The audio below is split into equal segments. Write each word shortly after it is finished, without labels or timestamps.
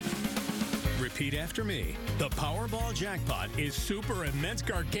Repeat after me. The Powerball jackpot is super immense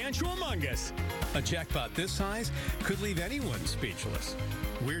gargantuamongous. A jackpot this size could leave anyone speechless.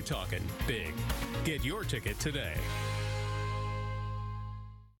 We're talking big. Get your ticket today.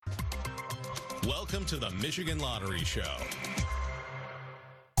 Welcome to the Michigan Lottery Show.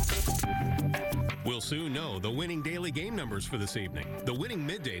 We'll soon know the winning daily game numbers for this evening. The winning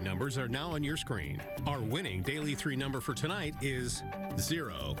midday numbers are now on your screen. Our winning daily 3 number for tonight is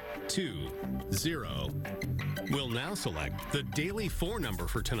 0, 2, 0. We'll now select the daily 4 number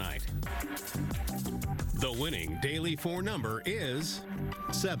for tonight. The winning daily 4 number is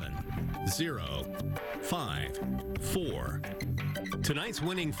 7, 0, 5, 4. Tonight's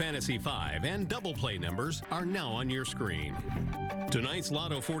winning Fantasy 5 and double play numbers are now on your screen. Tonight's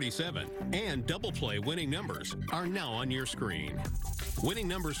Lotto 47 and double play winning numbers are now on your screen. Winning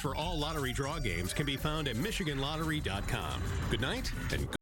numbers for all lottery draw games can be found at MichiganLottery.com. Good night and